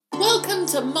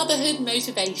Welcome to Motherhood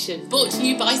Motivation, brought to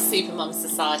you by Supermum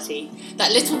Society.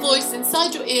 That little voice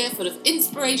inside your ear full of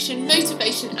inspiration,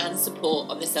 motivation and support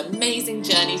on this amazing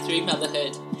journey through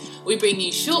motherhood. We bring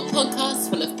you short podcasts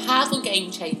full of powerful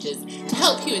game changers to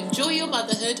help you enjoy your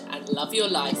motherhood and love your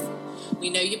life.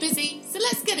 We know you're busy, so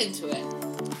let's get into it.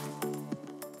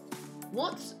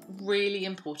 What's really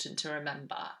important to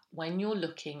remember when you're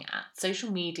looking at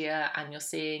social media and you're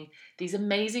seeing these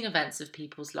amazing events of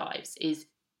people's lives is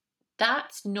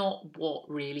that's not what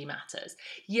really matters.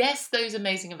 Yes, those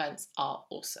amazing events are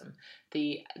awesome.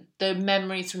 The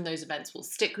memories from those events will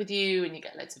stick with you and you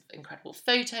get loads of incredible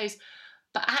photos.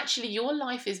 But actually, your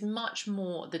life is much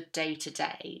more the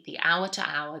day-to-day, the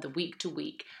hour-to-hour, the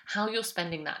week-to-week, how you're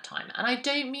spending that time. And I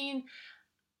don't mean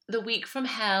the week from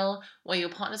hell where your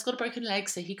partner's got a broken leg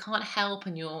so he can't help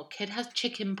and your kid has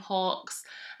chicken pox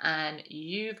and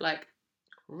you've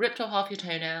ripped off half your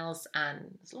toenails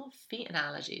and there's a lot of feet and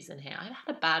allergies in here. I've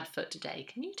had a bad foot today,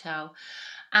 can you tell?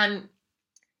 And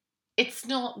it's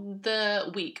not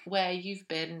the week where you've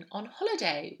been on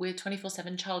holiday with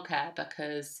 24/7 childcare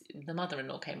because the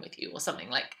mother-in-law came with you or something,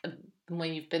 like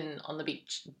when you've been on the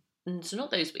beach. It's not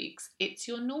those weeks. It's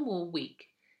your normal week.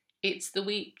 It's the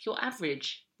week, your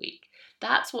average week.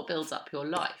 That's what builds up your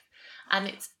life. And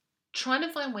it's trying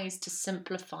to find ways to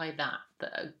simplify that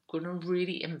are going to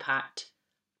really impact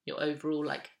your overall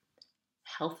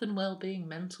health and well-being,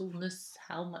 mentalness,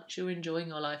 how much you're enjoying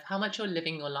your life, how much you're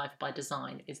living your life by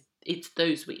design. It's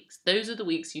those weeks. Those are the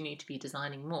weeks you need to be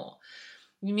designing more.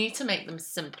 You need to make them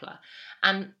simpler.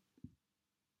 And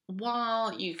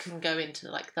while you can go into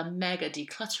the mega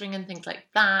decluttering and things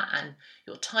like that and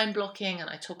your time blocking, and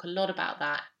I talk a lot about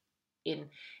that in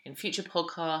future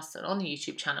podcasts and on the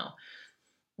YouTube channel,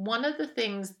 one of the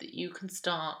things that you can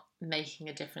start making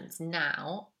a difference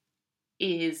now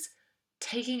is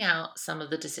taking out some of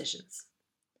the decisions.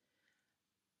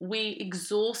 We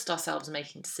exhaust ourselves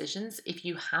making decisions. If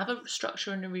you have a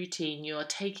structure and a routine, you are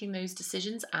taking those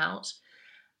decisions out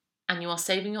and you are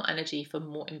saving your energy for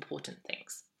more important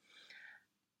things.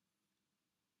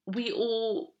 We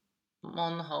all,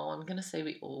 on the whole, I'm going to say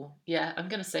we all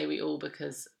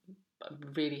because I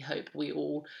really hope we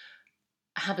all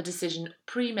have a decision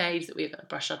pre-made that we're going to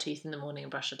brush our teeth in the morning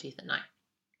and brush our teeth at night.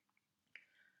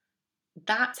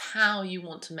 That's how you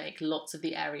want to make lots of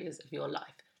the areas of your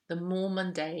life, the more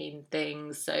mundane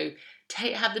things. So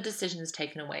have the decisions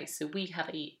taken away. So we have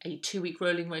a 2-week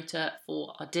rolling rota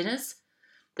for our dinners.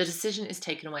 The decision is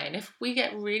taken away. And if we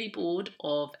get really bored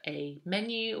of a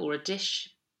menu or a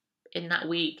dish in that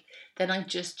week, then I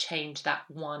just change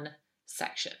that one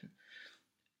section.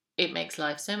 It makes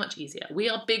life so much easier. We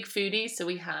are big foodies, so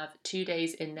we have 2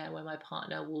 days in there where my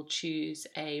partner will choose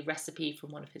a recipe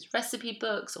from one of his recipe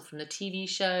books or from the TV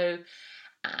show.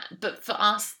 But for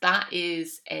us, that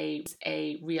is a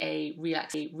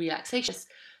relaxation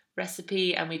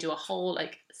recipe, and we do a whole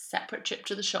separate trip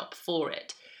to the shop for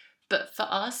it. But for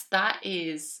us,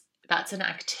 that's an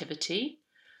activity.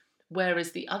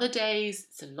 Whereas the other days,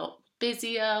 it's a lot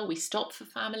busier. We stop for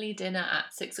family dinner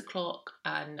at 6:00,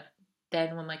 and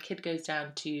then when my kid goes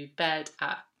down to bed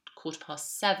at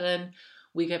 7:15,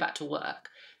 we go back to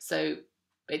work. So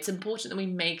it's important that we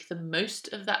make the most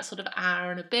of that sort of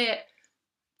hour and a bit.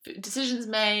 Decisions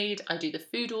made. I do the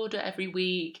food order every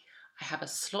week. I have a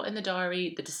slot in the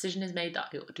diary. The decision is made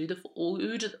that I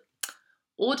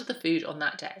order the food on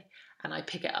that day, and I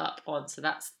pick it up so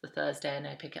that's the Thursday, and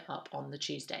I pick it up on the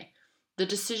Tuesday. The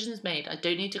decision's made. I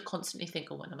don't need to constantly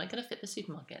think, when am I going to fit the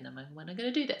supermarket? And when am I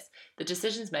going to do this? The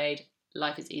decision's made.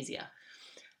 Life is easier.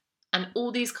 And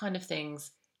all these kind of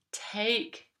things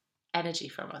take energy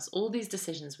from us. All these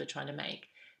decisions we're trying to make.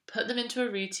 Put them into a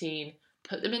routine.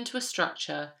 Put them into a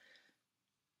structure.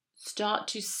 Start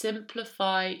to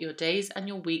simplify your days and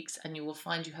your weeks, and you will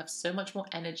find you have so much more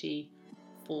energy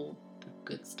for the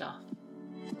good stuff.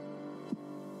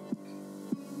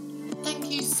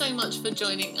 Thank you so much for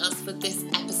joining us for this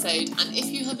episode, and if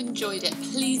you have enjoyed it,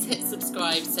 please hit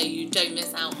subscribe so you don't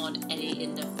miss out on any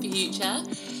in the future.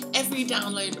 Every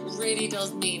download really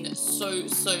does mean so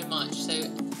much, so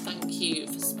thank you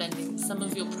for spending some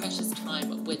of your precious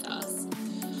time with us.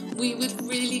 We would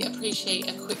really appreciate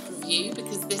a quick review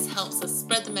because this helps us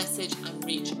spread the message and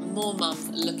reach more mums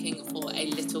looking for a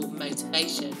little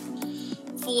motivation.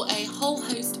 For a whole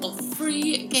host of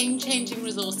free game-changing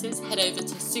resources, head over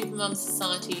to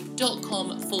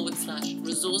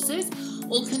supermumsociety.com/resources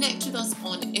or connect with us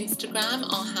on Instagram.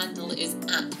 Our handle is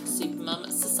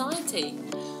 @supermumsociety.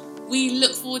 We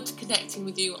look forward to connecting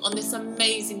with you on this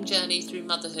amazing journey through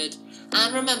motherhood.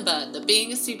 And remember that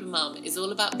being a supermum is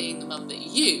all about being the mum that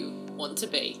you want to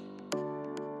be.